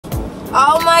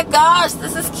Oh my gosh,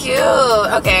 this is cute.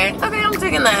 Okay, I'm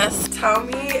taking this. Tell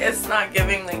me it's not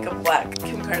giving like a black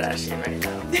Kim Kardashian right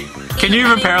now. Can you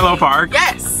even parallel park?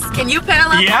 Yes. Can you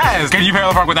parallel park? Yes. Can you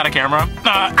parallel park without a camera?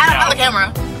 I don't have a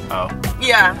camera. Oh.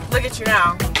 Yeah, look at you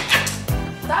now.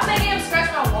 Stop making him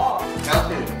scratch my wall. Tell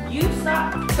him. You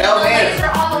stop. Tell him. Laser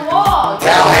on the wall.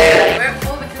 Tell him. We're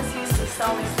cool because he used to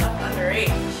sell me stuff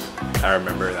underage. I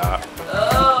remember that.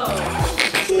 Oh.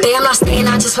 They am not staying,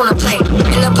 I just wanna play. In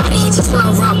the party, he just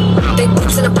wanna run. Big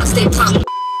boobs in the bus, they pump.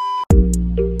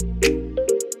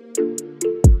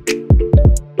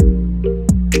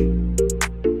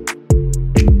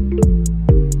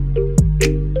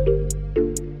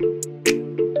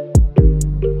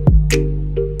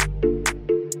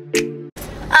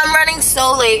 I'm running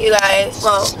so late, you guys.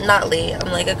 Well, not late.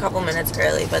 I'm like a couple minutes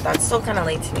early, but that's still kind of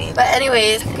late to me. But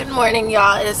anyways, good morning,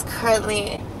 y'all. It is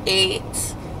currently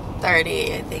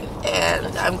 8:30, I think,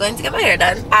 and I'm going to get my hair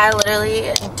done. I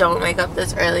literally don't wake up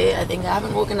this early. I think I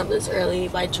haven't woken up this early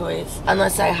by choice,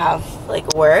 unless I have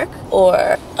like work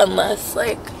or unless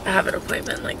like I have an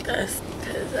appointment like this,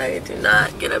 because I do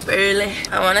not get up early.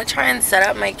 I want to try and set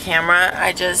up my camera.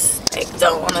 I just like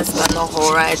don't want to spend the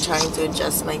whole ride trying to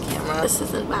adjust my camera. This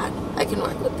isn't bad. I can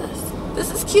work with this. This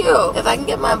is cute. If I can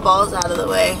get my balls out of the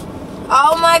way.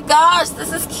 Oh my gosh,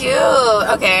 this is cute.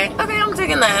 Okay, I'm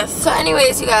taking this. So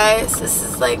anyways, you guys, this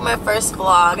is like my first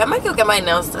vlog. I might go get my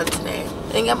nails done today.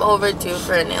 I think I'm overdue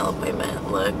for a nail appointment.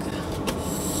 Look.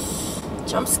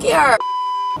 Jump scare.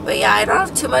 But yeah, I don't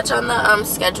have too much on the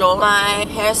schedule. My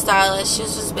hairstylist, she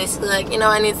was just basically like, you know,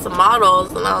 I need some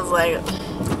models. And I was like,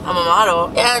 I'm a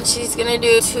model. And she's gonna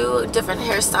do 2 different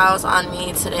hairstyles on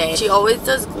me today. She always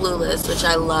does glueless, which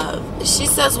I love. She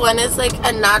says one is like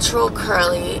a natural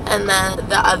curly, and then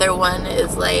the other one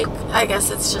is like, I guess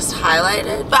it's just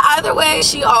highlighted. But either way,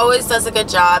 she always does a good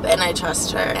job, and I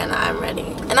trust her, and I'm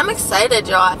ready. And I'm excited,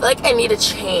 y'all. I feel like I need a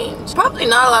change. Probably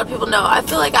not a lot of people know. I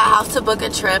feel like I have to book a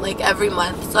trip like every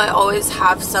month, so I always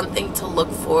have something to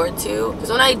look forward to. Because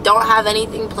when I don't have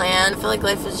anything planned, I feel like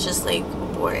life is just like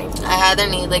boring. I either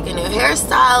need like a new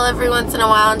hairstyle every once in a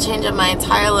while and change up my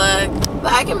entire look.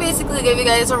 But I can basically give you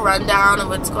guys a rundown of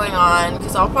what's going on,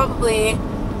 because I'll probably...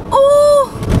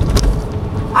 Ooh!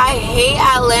 I hate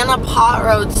Atlanta pot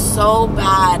roads so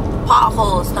bad.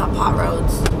 Potholes, not pot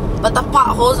roads. But the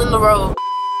potholes in the road.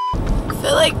 I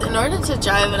feel like in order to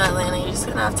drive in Atlanta, you're just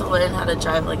gonna have to learn how to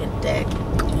drive like a dick.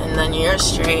 And then you're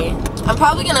straight. I'm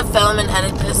probably gonna film and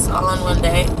edit this all in one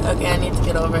day. Okay, I need to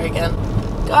get over it again.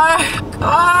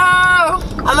 I'm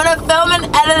gonna film and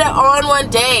edit it all in one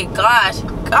day. Gosh.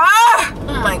 Oh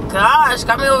my gosh.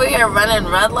 Got me over here running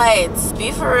red lights.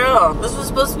 Be for real. This was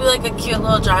supposed to be like a cute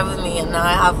little drive with me, and now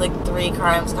I have like 3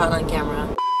 crimes caught on camera.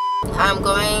 I'm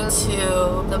going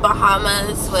to the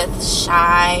Bahamas with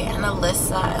Shy and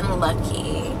Alyssa and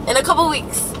Lucky in a couple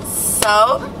weeks.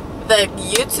 So the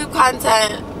YouTube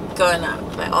content going up.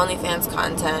 My OnlyFans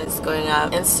content is going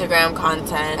up. Instagram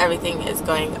content. Everything is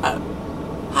going up.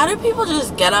 How do people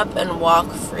just get up and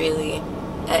walk freely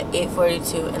at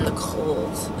 8:42 in the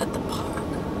cold at the park?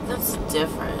 That's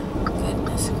different.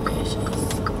 Goodness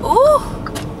gracious. Ooh!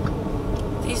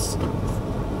 These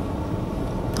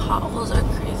potholes are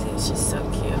crazy. It's just so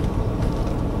cute.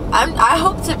 I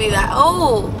hope to be that.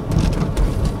 Oh!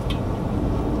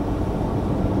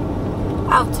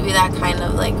 I hope to be that kind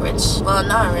of like rich. Well,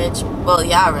 not rich. Well,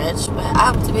 yeah, rich. But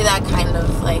I hope to be that kind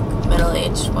of like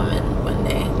middle-aged woman one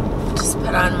day. Just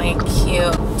put on my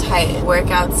cute, tight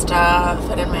workout stuff,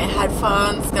 put in my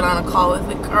headphones, get on a call with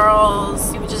the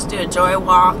girls. We would just do a joy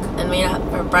walk and meet up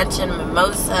for brunch and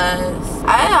mimosas.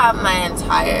 I have my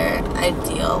entire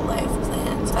ideal life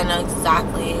planned. I know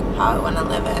exactly how I want to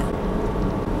live it.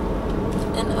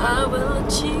 And I will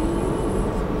achieve.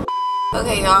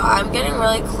 Okay, y'all, I'm getting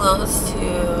really close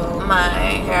to my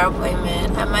hair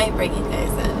appointment. I might bring you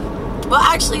guys in. Well,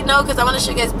 actually, no, because I want to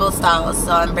show you guys both styles,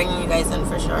 so I'm bringing you guys in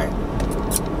for sure.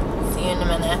 See you in a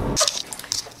minute.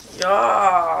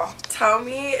 Y'all, tell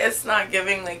me it's not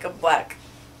giving like a black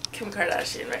Kim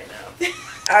Kardashian right now.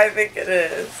 I think it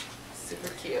is. Super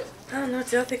cute. I don't know,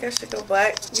 do y'all think I should go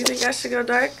black? You think I should go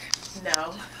dark?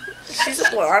 No. She's a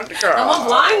blonde girl. I'm a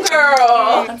blonde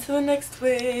girl. On to the next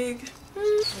wig.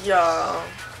 Y'all,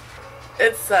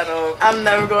 it's settled. I'm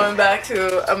never going back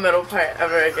to a middle part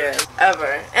ever again.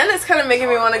 Ever. And it's kind of making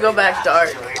me want to go back dark.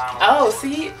 Oh,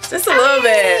 see? Just a little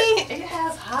bit. It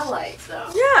has highlights, though.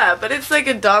 Yeah, but it's like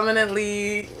a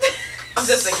dominantly... I'm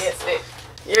just against it.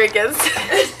 You're against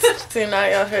it? So now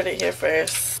y'all heard it here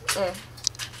first.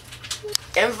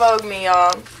 In Vogue me,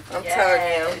 y'all. I'm telling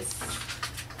you.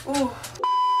 Ooh.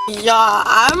 Y'all,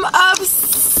 I'm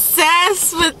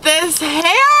obsessed with this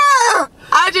hair.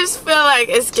 I just feel like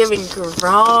it's giving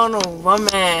grown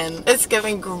woman. It's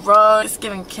giving grown. It's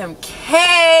giving Kim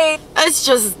K. It's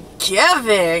just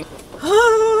giving.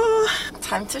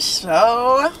 Time to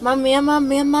show. My man, my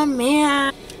man, my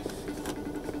man.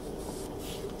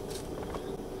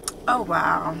 Oh,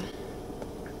 wow.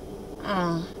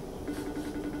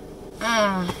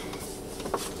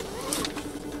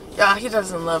 Yeah, he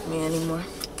doesn't love me anymore.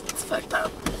 It's fucked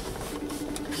up.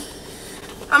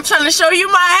 I'm trying to show you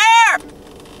my hair.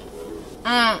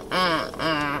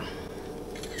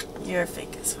 You're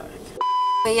fake as fuck.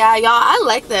 But yeah, y'all, I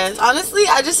like this. Honestly,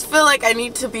 I just feel like I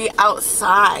need to be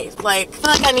outside. Like, I feel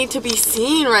like I need to be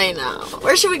seen right now.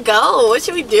 Where should we go? What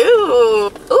should we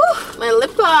do? Ooh, my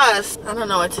lip gloss. I don't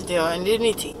know what to do. I do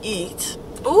need to eat.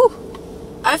 Ooh,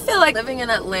 I feel like living in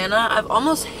Atlanta, I've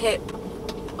almost hit,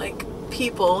 like,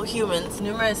 people, humans,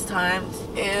 numerous times.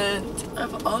 And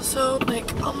I've also,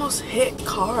 like, almost hit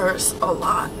cars a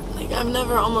lot. Like, I've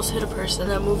never almost hit a person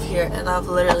that moved here, and I've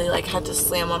literally, like, had to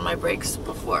slam on my brakes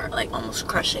before, like, almost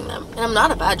crushing them. And I'm not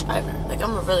a bad driver. Like,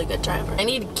 I'm a really good driver. I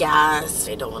need gas.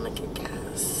 I don't want to get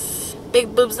gas.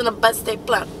 Big boobs in a butt, stay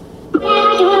plump.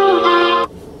 Don't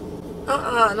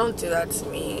do that to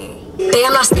me. They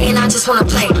I'm not staying, I just wanna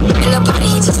play. In the party,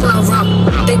 he just wanna rum.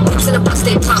 Big boobs in the butt,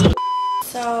 stay plump.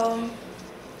 So,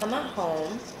 I'm at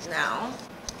home now.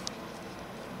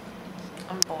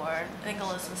 I'm bored. I think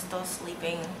Alyssa's still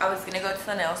sleeping. I was gonna go to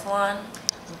the nail salon,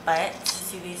 but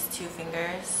see these two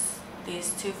fingers?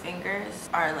 These two fingers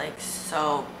are like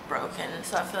so broken.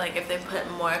 So I feel like if they put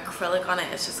more acrylic on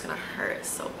it, it's just gonna hurt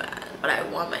so bad. But I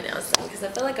want my nails done because I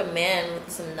feel like a man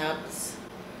with some nubs.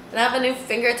 And I have a new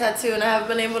finger tattoo and I haven't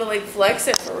been able to like flex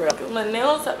it for real. My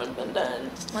nails haven't been done.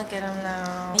 Look at him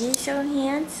now. He's so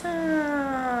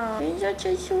handsome. He's such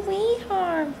a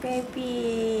sweetheart,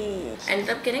 baby. I ended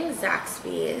up getting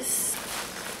Zaxby's.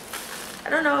 I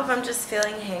don't know if I'm just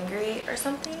feeling hangry or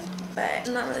something, but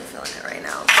I'm not really feeling it right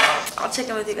now. So I'll check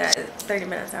in with you guys 30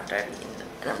 minutes after I've eaten.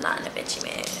 And I'm not in a bitchy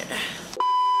mood.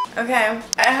 Okay,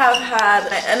 I have had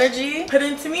my energy put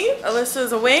into me.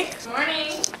 Alyssa's awake.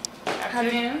 Morning.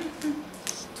 Afternoon.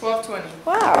 12:20.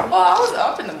 Wow. Well, I was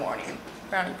up in the morning.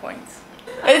 Brownie points.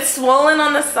 It's swollen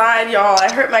on the side, y'all.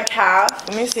 I hurt my calf.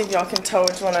 Let me see if y'all can tell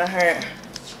which one I hurt.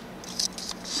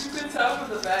 You can tell from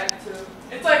the back too.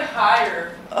 It's like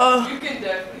higher. Oh.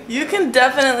 You can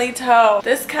definitely tell.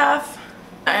 This calf,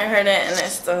 I hurt it and it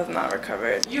still has not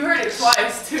recovered. You heard it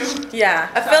twice too. Yeah.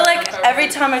 I feel like every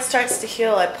time it starts to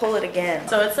heal, I pull it again.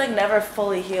 So it's like never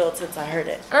fully healed since I heard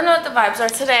it. I don't know what the vibes are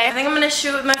today. I think I'm gonna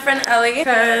shoot with my friend Ellie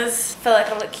because I feel like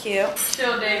I look cute.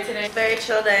 Chill day today. Very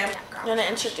chill day. You wanna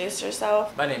introduce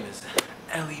yourself? My name is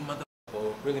Ellie,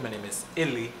 well, really my name is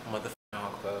Illy,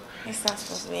 Club. It's not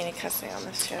supposed to be any cussing on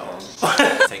this show.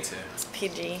 Take two.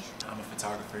 PG. I'm a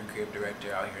photographer and creative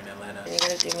director out here in Atlanta. You're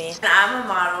gonna do me. And I'm a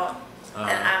model. And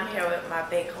I'm here with my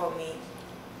big homie,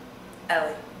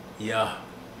 Ellie. Yeah.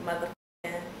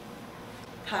 Motherfucking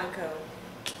Paco.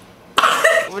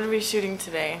 What are we shooting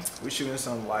today? We're shooting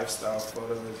some lifestyle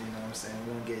photos, you know what I'm saying?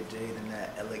 We're gonna get Jade in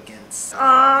that elegance.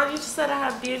 Aw, you just said I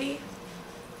have beauty.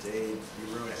 Jade, you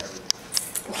ruined everything.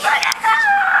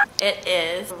 It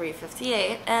is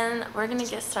 3:58 and we're gonna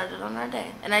get started on our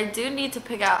day. And I do need to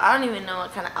pick out, I don't even know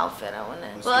what kind of outfit I want to.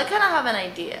 Well, I kind of have an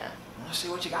idea. Let's see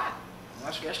what you got.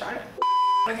 Let's get started.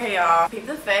 Okay, y'all. Peep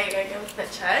the fake. I give us the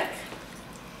check.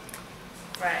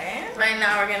 Right. Right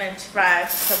now we're gonna drive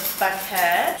to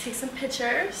Buckhead. Take some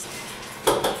pictures.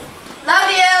 Love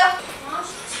you.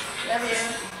 Love you.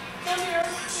 Come here.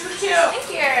 You're cute. Thank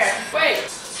you. Wait.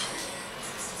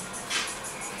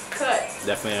 Cut.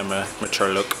 Definitely am a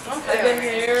mature look. Like the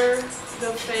hair,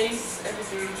 the face,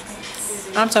 everything.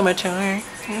 I'm so mature.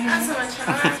 Not so much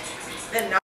fun.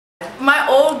 My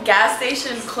old gas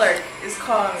station clerk is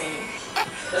calling me.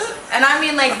 And I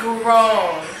mean like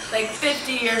grown. Like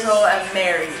 50 years old and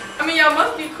married. I mean, y'all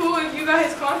must be cool if you got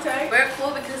his contact. We're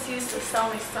cool because he used to sell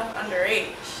me stuff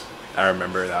underage. I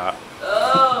remember that.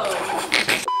 Oh.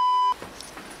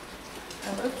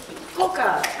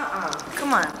 Polka.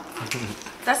 Come on.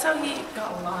 That's how he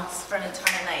got lost for an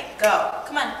entire night. Go.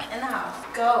 Come on. In the house.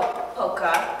 Go.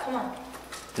 Polka. Come on.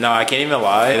 No, I can't even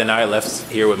lie. The night I left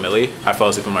here with Millie, I fell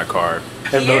asleep in my car.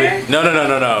 And Here? No.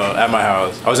 At my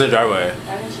house. I was in the driveway.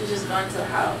 Why didn't you just go into the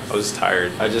house? I was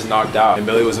tired. I just knocked out and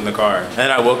Millie was in the car. And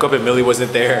then I woke up and Millie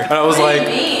wasn't there. And I was What do like,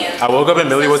 you mean? I woke up and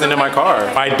Millie wasn't in my car.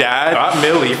 My dad got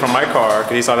Millie from my car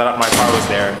because he saw that my car was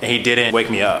there and he didn't wake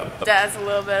me up. That's a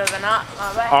little bit of an my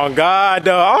bad. Oh God,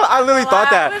 no. I literally thought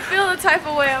I that. would feel the type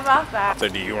of way about that. So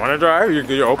do you want to drive?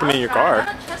 You're opening your car. I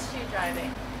don't trust you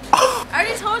driving. I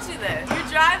already told you this. You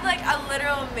drive like a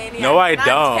literal maniac. No, I And I'm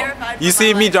don't. terrified You for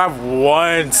see my me life. drive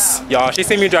once. No. Y'all, she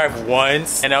seen me drive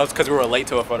once, and that was because we were late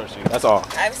to a photo shoot. That's all.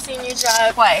 I've seen you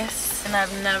drive twice, and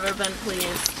I've never been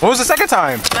pleased. What was the second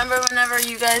time? Remember whenever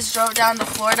you guys drove down to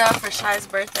Florida for Shy's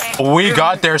birthday? We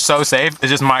got there so safe. It's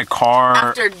just my car.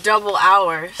 After double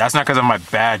hours. That's not because of my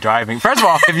bad driving. First of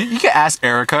all, if you can ask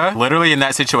Erica, literally in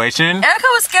that situation. Erica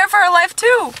was scared for her life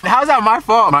too. How's that my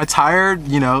fault? My tire,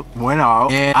 went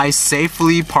out, and I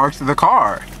safely parked the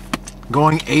car.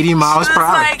 Going 80 miles per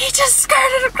hour. Like, he just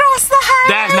skirted across the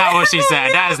highway. That's not what she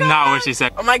said. That is not what she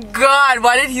said. Oh my god,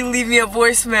 why did he leave me a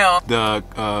voicemail?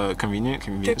 The convenience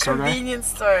store guy? Convenience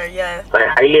store, yes. I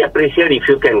highly appreciate if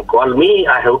you can call me.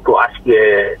 I have to ask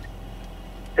you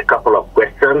a couple of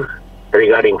questions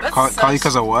regarding. Call you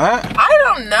because of what? I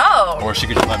don't know. Or she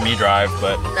could just let me drive,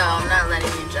 but No, I'm not letting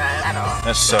you drive at all.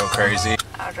 that's so crazy.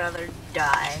 I'd rather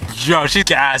die. Yo, she's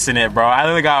gassing it, bro. I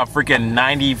literally got a freaking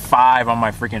 95 on my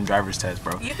freaking driver's test,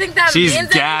 bro. You think that She's means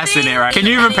gassing anything? it, right? Can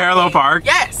you even parallel park?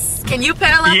 Yes. Can you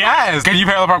parallel Yes. Can you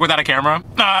parallel park without a camera?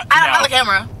 I don't have a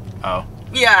camera. Oh.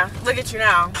 Yeah, look at you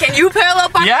now. Can you parallel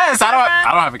park? Yes, with a camera?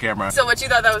 I don't have a camera. So what, you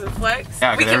thought that was a flex?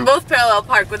 Yeah, we 'cause can both parallel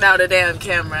park without a damn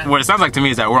camera. What it sounds like to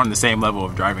me is that we're on the same level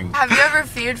of driving. Have you ever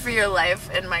feared for your life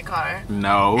in my car?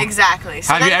 No. Exactly.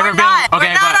 So Have then you ever we're been- not. okay,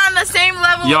 we're not but- on the same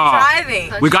level Y'all, of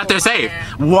driving. We got there safe.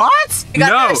 What? We got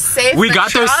No. there safe. We but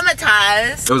got there.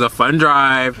 traumatized. It was a fun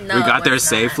drive. No, we got it there was not.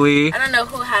 safely. I don't know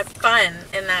who had fun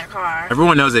in that car.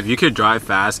 Everyone knows if you could drive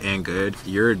fast and good,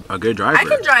 you're a good driver. I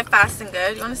can drive fast and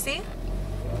good. You want to see?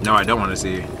 No, I don't want to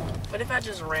see. What if I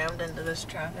just rammed into this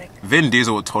traffic? Vin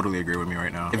Diesel would totally agree with me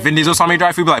right now. If Vin Diesel saw me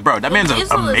drive, he'd be like, bro, that man's an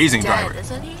Diesel is amazing dead, driver.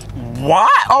 Isn't he?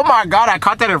 What? Oh my god, I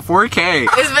caught that in 4K.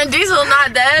 Is Vin Diesel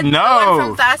not dead? No. The one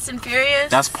from Fast and Furious?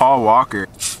 That's Paul Walker.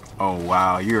 Oh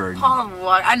wow, you're. Paul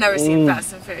Walker. I've never seen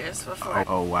Fast and Furious before.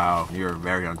 Oh wow, you're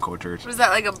very uncultured. Was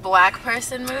that like a black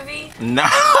person movie? No.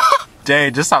 Jay,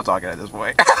 just stop talking at this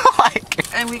point. Like.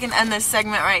 And we can end this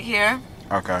segment right here.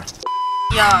 Okay.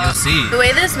 Y'all, You'll see. the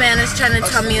way this man is trying to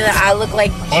tell me that I look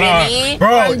like Hold on. Ginny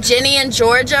Bro. from Ginny in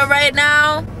Georgia right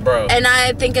now, Bro. and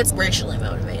I think it's racially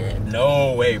motivated.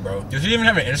 No way, bro. Does she even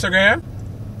have an Instagram?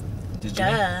 Did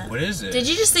Ginny? Yeah. What is it? Did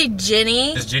you just say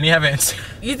Ginny? Does Ginny have an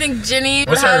Instagram? You think Ginny?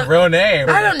 What's her real name?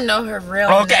 I don't know her real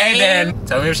name. Okay then.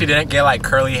 Tell me if she didn't get like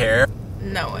curly hair.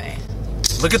 No way.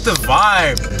 Look at the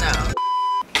vibe. No.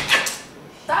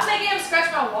 Stop making him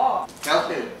scratch my wall. Tell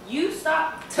him. You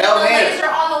stop. Tell the him. laser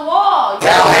on the wall.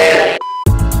 Tell him.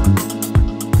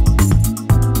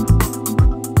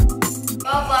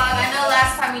 Well, vlog, I know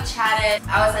last time we chatted,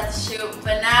 I was at the shoot,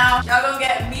 but now y'all gonna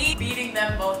get me beating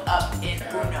them both up in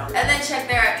Uno. And then check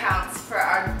their accounts for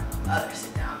our other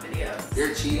sit-down videos.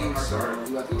 You're cheating, sorry.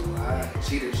 You about to lie.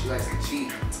 Cheater, she likes to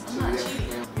cheat. I'm not cheating.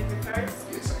 You do first?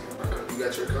 Yes, you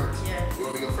got your cards? Yeah. You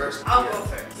want me to go first? I'll go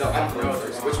first. No, I'm going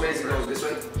first. Which way is it going? This way?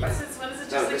 When is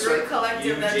it No, just this a group way.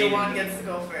 collective that Eugene. Dewan gets to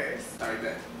go first? Alright,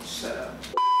 then. Shut up.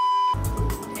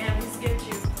 And we skipped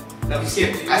you. No, I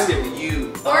skipped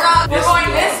you. We're not, we're Yes, going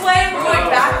you this are. way, we're No, going no.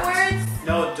 backwards.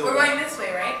 No, We're going this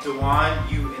way, right? Dewan,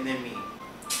 you, and then me.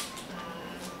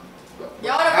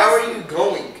 Y'all wanna How press- are you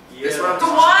going? Yeah. That's what I'm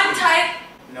Dewan type.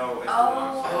 No, it's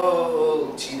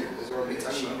Oh. Oh, cheater. That's what I'm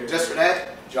talking about. Just for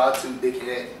that, draw two,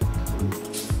 dickhead.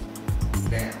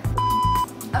 Bam.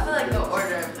 I feel like the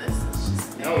order of this is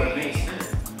just. No, it makes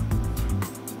sense.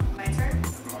 My turn?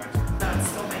 No, it's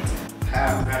still my turn.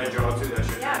 How? How to draw two that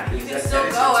shit. Yeah, you Is can that still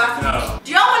tennis? go after. No.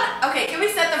 Do y'all want? Okay, can we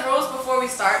set the rules before we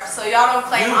start so y'all don't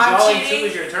claim I'm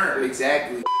cheating? your turn.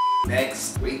 Exactly.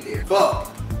 Next. Wait there. Fuck.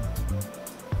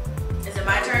 Is it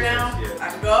my turn now? Yeah. I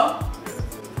can go.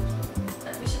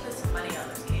 We should put some money on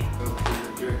this game.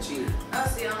 You're a cheater. Oh,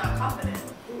 see, I'm not confident.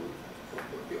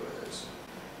 Your ass.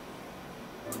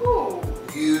 Ooh.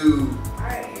 You. All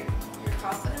right, you're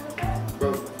confident with that?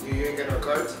 Bro, you ain't got no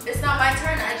cards? It's not my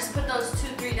turn. I just put those 2,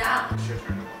 3 down. It's your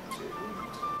turn.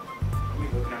 Me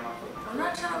looking at my phone. I'm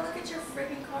not trying to look at your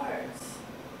freaking cards.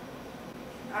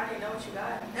 I already know what you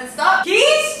got. And stop.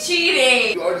 He's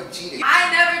cheating. You already cheated.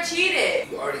 I never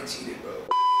cheated. You already cheated, bro.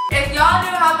 If y'all knew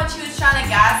how much he was trying to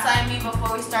gaslight me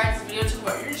before we started this video, just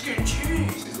like, you're just gonna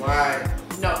cheat. She's lying.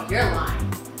 No, you're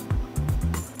lying.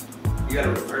 You gotta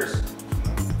reverse.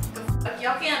 Like,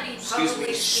 y'all can't be Excuse publicly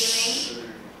me. stealing.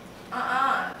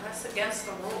 That's against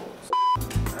the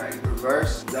rules. Alright,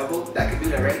 reverse, double. That can do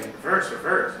that, right?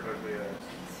 Reverse.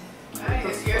 Alright,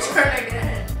 it's your turn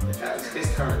again. It's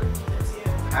his turn. It's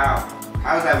you. How?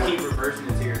 How is that? Keep reversing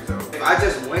it here, so. If I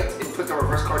just went and put the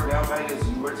reverse card down, that is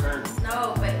your turn.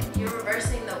 No, but you're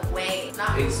reversing the way, not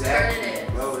who Exactly. started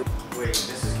it. Bro, Wait,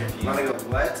 this is confusing. My nigga,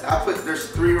 what? I put, there's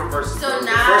 3 reverses. So bro.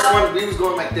 now- The first one, we was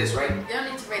going like this, right? You don't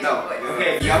need to raise No. your voice.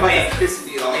 Okay, Y'all about win. to piss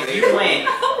me off. If you win.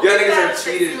 Y'all niggas are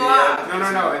cheated,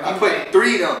 man. No. If I you put win.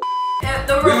 3 though. If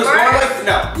the We was going reverse. like,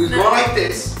 no, we was going like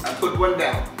this. I put 1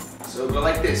 down. So go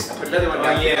like this. I put another one Oh,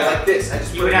 down. yeah. Go like this. I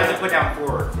just You put would have to another- put down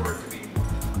 4 for it to be.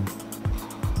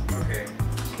 Okay.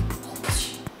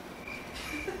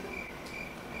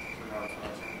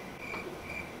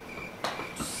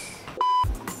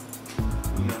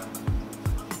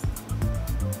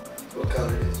 What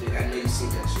color is it? I know you seen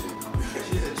that shit.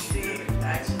 She's a cheater.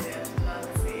 Actually, I did not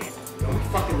see it. Don't be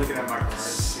fucking looking at my card.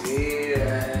 See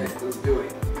that? Let's do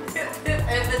it.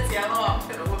 If it's yellow, I'm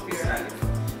gonna whoop your ass.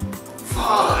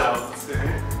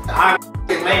 Fuck. I'm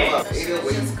Man. This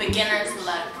is just beginner's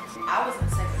luck. I was in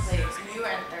 2nd place. You were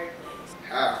in 3rd place.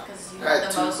 How? Because you I had had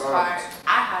the 2 most cards. cards.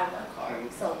 I had 1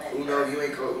 card. So many. Uno, you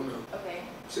ain't called Uno. Okay.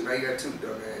 So now you got 2,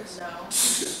 dumbass. No.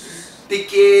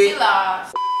 Sticky. You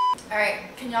lost.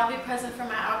 Alright, can y'all be present for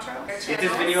my outro? Get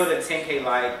this video to 10K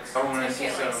likes. I want to see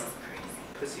 10K some likes is crazy.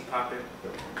 pussy popping.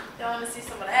 Y'all want to see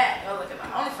some of that? Go look at my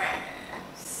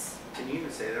OnlyFans. Can you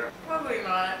even say that? Probably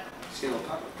not. She don't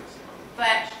pop up this.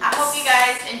 But I hope you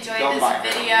guys enjoyed Don't this buy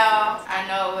it. video. I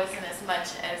know it wasn't as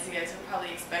much as you guys were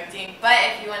probably expecting. But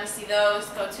if you want to see those,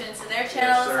 go tune into their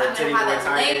channels. sir. I'm Titty going to have boy it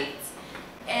Tyler. linked.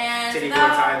 And Titty boy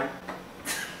without, Tyler.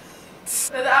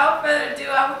 without further ado,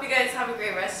 I hope you guys have a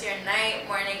great rest of your night,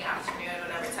 morning, afternoon,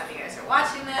 whatever time you guys are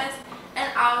watching this.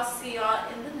 And I'll see y'all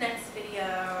in the next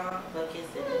video. Look, is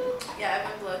it? Yeah,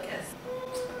 I've been blow kiss.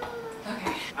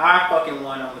 Okay. I fucking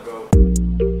won on the